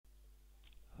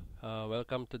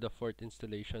Welcome to the fourth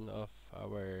installation of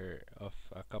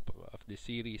a couple of the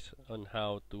series on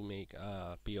how to make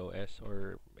a POS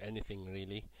or anything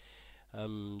really.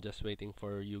 I'm just waiting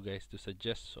for you guys to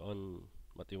suggest on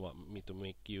what you want me to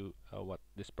make you what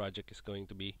this project is going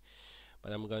to be.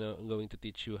 But I'm going to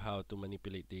teach you how to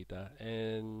manipulate data,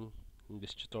 and in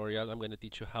this tutorial I'm going to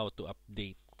teach you how to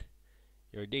update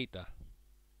your data.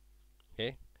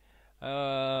 Okay.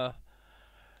 Uh,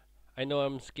 I know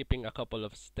I'm skipping a couple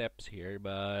of steps here,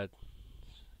 but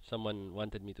someone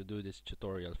wanted me to do this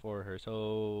tutorial for her,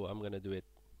 so I'm gonna do it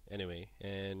anyway.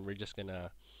 And we're just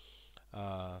gonna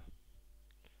uh,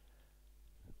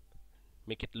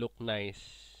 make it look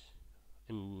nice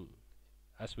in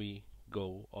as we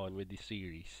go on with the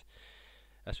series,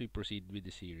 as we proceed with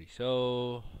the series.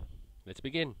 So let's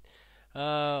begin.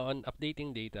 On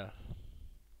updating data.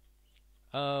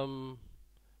 Um,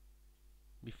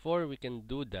 Before we can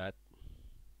do that,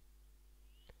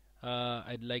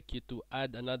 I'd like you to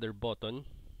add another button.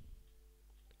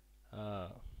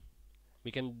 Uh, we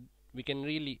can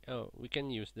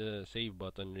use the save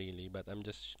button really, but I'm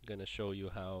just gonna show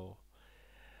you how.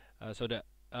 So that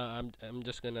I'm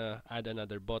just gonna add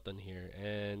another button here,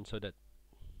 and so that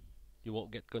you won't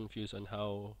get confused on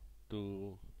how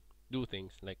to do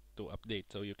things like to update,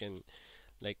 so you can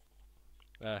like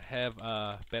have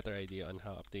a better idea on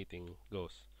how updating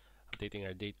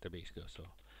our database goes. So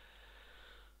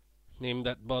name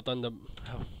that button the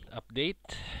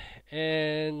update,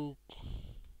 and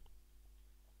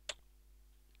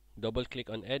double click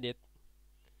on edit.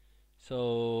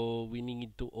 So we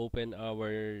need to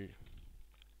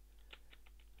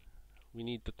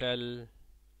tell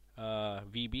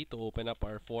VB to open up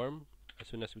our form as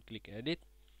soon as we click edit,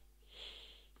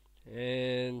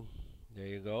 and there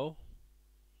you go.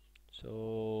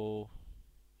 So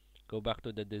go back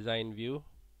to the design view,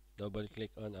 double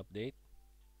click on update,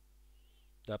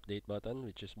 the update button,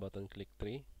 which is button click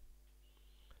 3.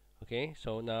 Okay,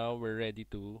 so now we're ready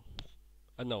to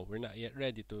no, we're not yet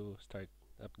ready to start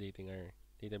updating our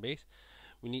database.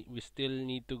 We still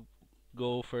need to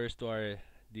go first to our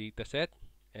dataset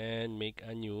and make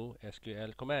a new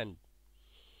SQL command.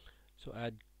 So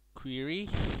add query,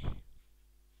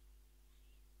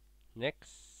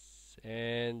 next,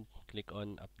 and click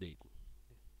on update.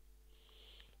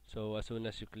 So as soon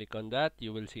as you click on that,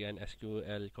 you will see an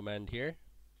SQL command here.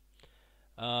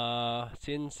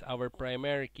 Since our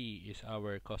primary key is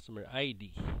our customer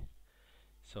ID,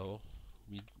 so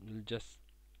we will just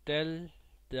tell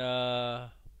the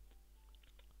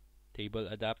table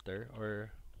adapter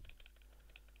or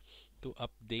to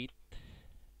update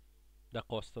the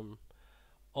custom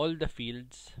all the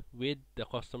fields with the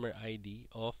customer ID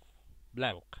of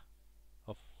blank,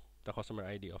 of the customer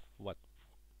ID of what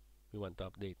we want to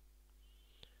update,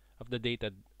 of the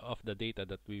data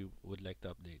that we would like to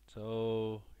update.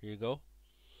 So here you go.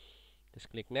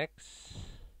 Just click next,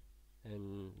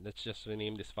 and let's just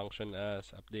rename this function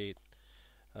as update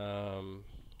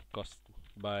cost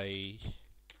by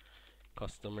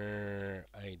customer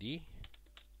ID.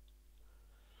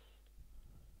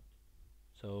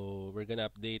 So we're gonna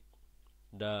update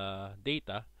the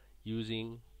data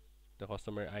using the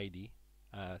customer ID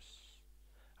as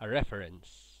a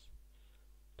reference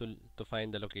to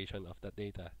find the location of that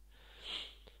data.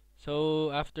 So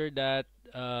after that,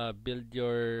 build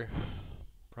your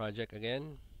project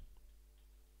again,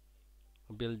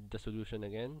 build the solution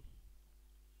again.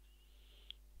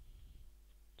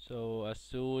 So as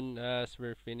soon as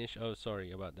we're finished, oh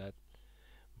sorry about that,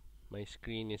 my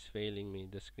screen is failing me,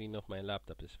 the screen of my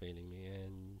laptop is failing me,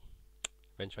 and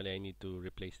eventually I need to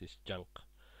replace this junk.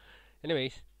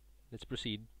 Anyways, let's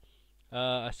proceed.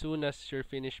 As soon as you're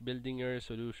finished building your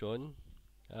solution,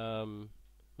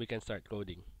 we can start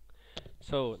coding.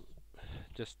 So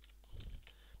just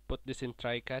put this in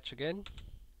try catch again,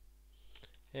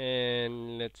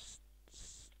 and let's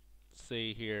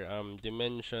say here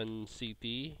dimension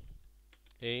CT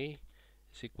A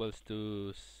is equals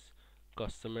to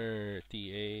customer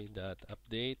TA dot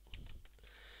update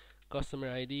customer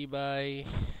ID by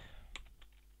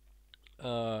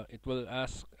it will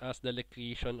ask us the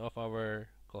location of our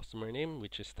customer name,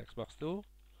 which is textbox2.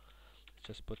 Let's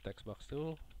just put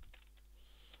textbox2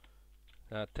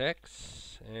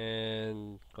 text,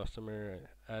 and customer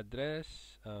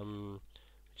address,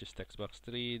 which is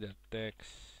textbox3 dot text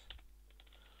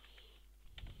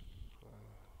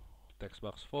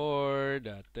textbox4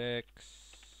 dot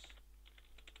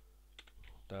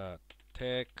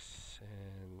text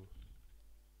and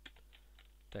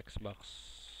textbox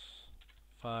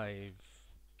 5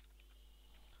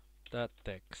 dot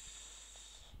text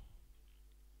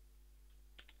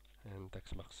and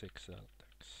textbox 6 dot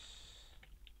text.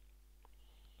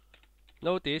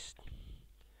 notice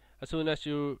as soon as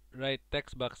you write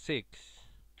text box 6,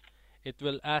 it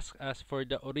will ask us for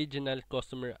the original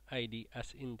customer ID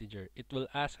as integer. It will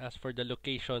ask us for the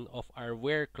location of our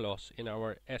where clause in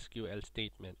our SQL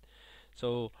statement.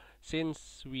 So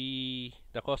since the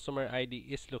customer ID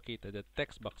is located at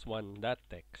text box 1 dot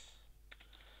text,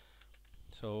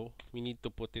 so we need to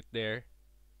put it there.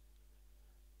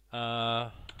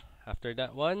 After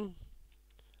that one,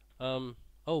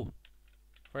 oh,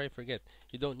 before I forget,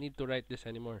 you don't need to write this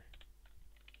anymore.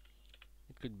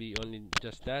 It could be only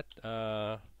just that.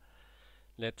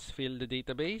 Let's fill the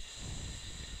database.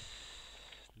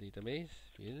 Database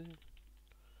fill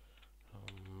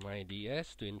my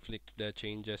DS to inflict the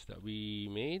changes that we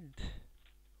made.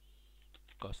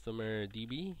 Customer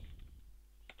DB,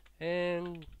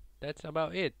 and that's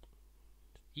about it.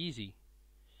 Easy.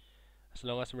 As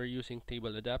long as we're using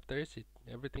table adapters,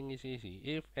 everything is easy.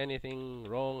 If anything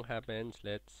wrong happens,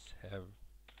 let's have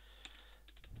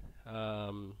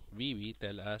VB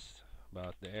tell us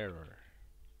about the error,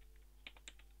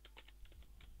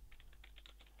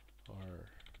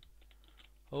 or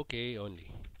okay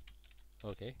only.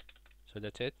 Okay, so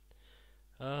that's it.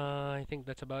 I think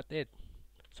that's about it.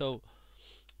 So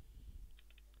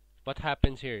what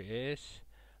happens here is,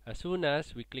 as soon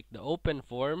as we click the open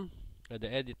form, the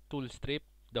edit tool strip,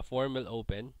 the form will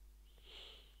open,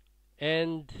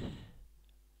 and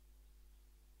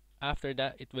after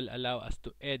that it will allow us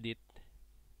to edit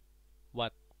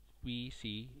what we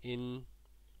see in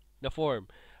the form.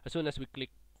 As soon as we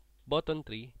click button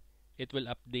 3, it will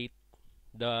update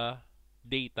the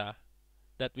data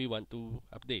that we want to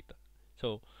update.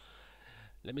 So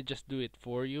let me just do it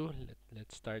for you.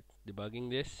 Let's start debugging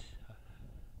this.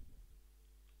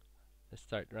 Let's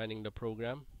start running the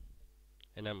program,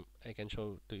 and I can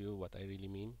show to you what I really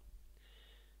mean.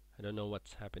 I don't know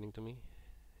what's happening to me.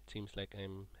 It seems like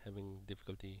I'm having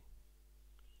difficulty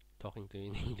talking to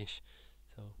you in English.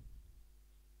 So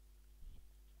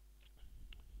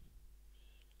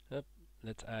yep,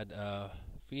 let's add a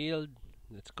field.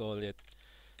 Let's call it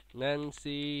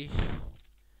Nancy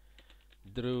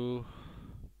Drew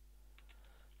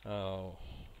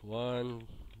 1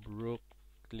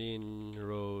 Brooklyn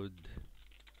Road.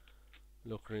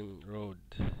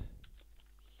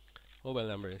 Mobile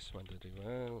number is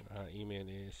 1231. Email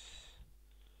is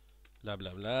blah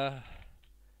blah blah,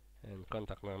 and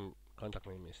contact name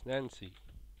is Nancy.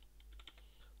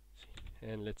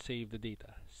 And let's save the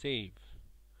data. Save.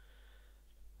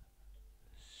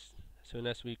 As soon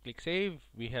as we click save,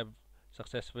 we have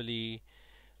successfully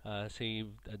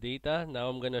saved the data. Now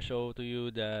I'm gonna show to you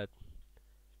that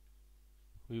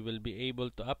we will be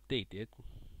able to update it.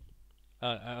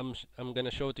 I'm gonna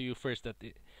show to you first that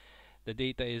the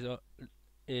data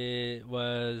it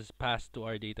was passed to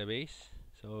our database.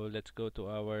 So let's go to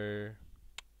our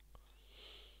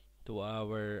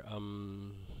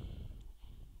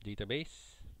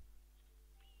database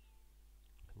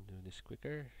and do this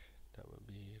quicker. That would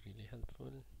be really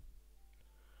helpful.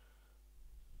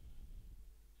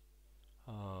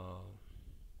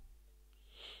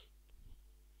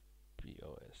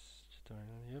 POS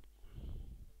tutorial. Yep.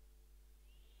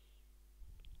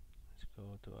 Let's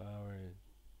go to our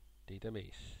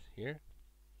database here.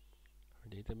 Our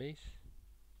database.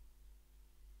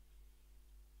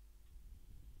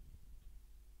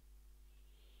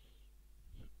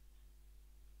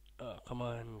 Come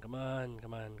on.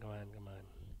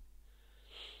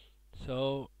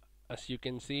 So as you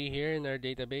can see here in our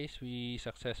database, we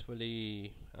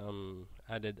successfully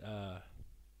added a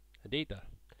data.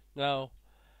 Now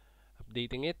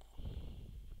updating it.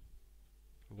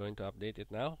 I'm going to update it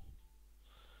now.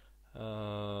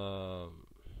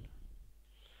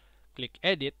 Click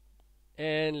edit,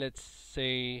 and let's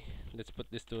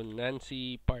put this to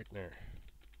Nancy partner,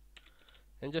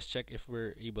 and just check if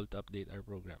we're able to update our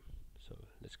program. So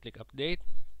let's click update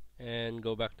and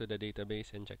go back to the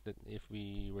database and check that if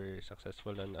we were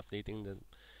successful in updating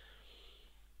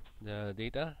the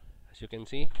data. As you can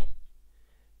see,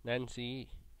 Nancy,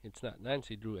 it's not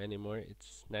Nancy Drew anymore,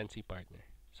 it's Nancy partner.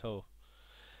 So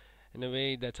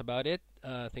anyway, that's about it.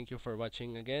 Thank you for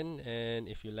watching again, and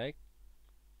if you like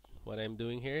what I'm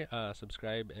doing here,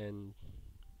 subscribe and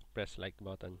press like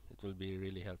button. It will be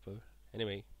really helpful.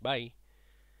 Anyway, bye.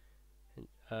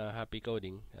 Happy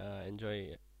coding.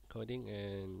 Enjoy coding,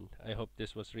 and I hope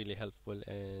this was really helpful,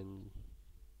 and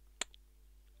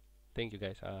thank you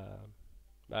guys.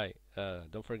 Bye.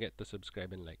 Don't forget to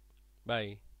subscribe and like.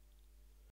 Bye.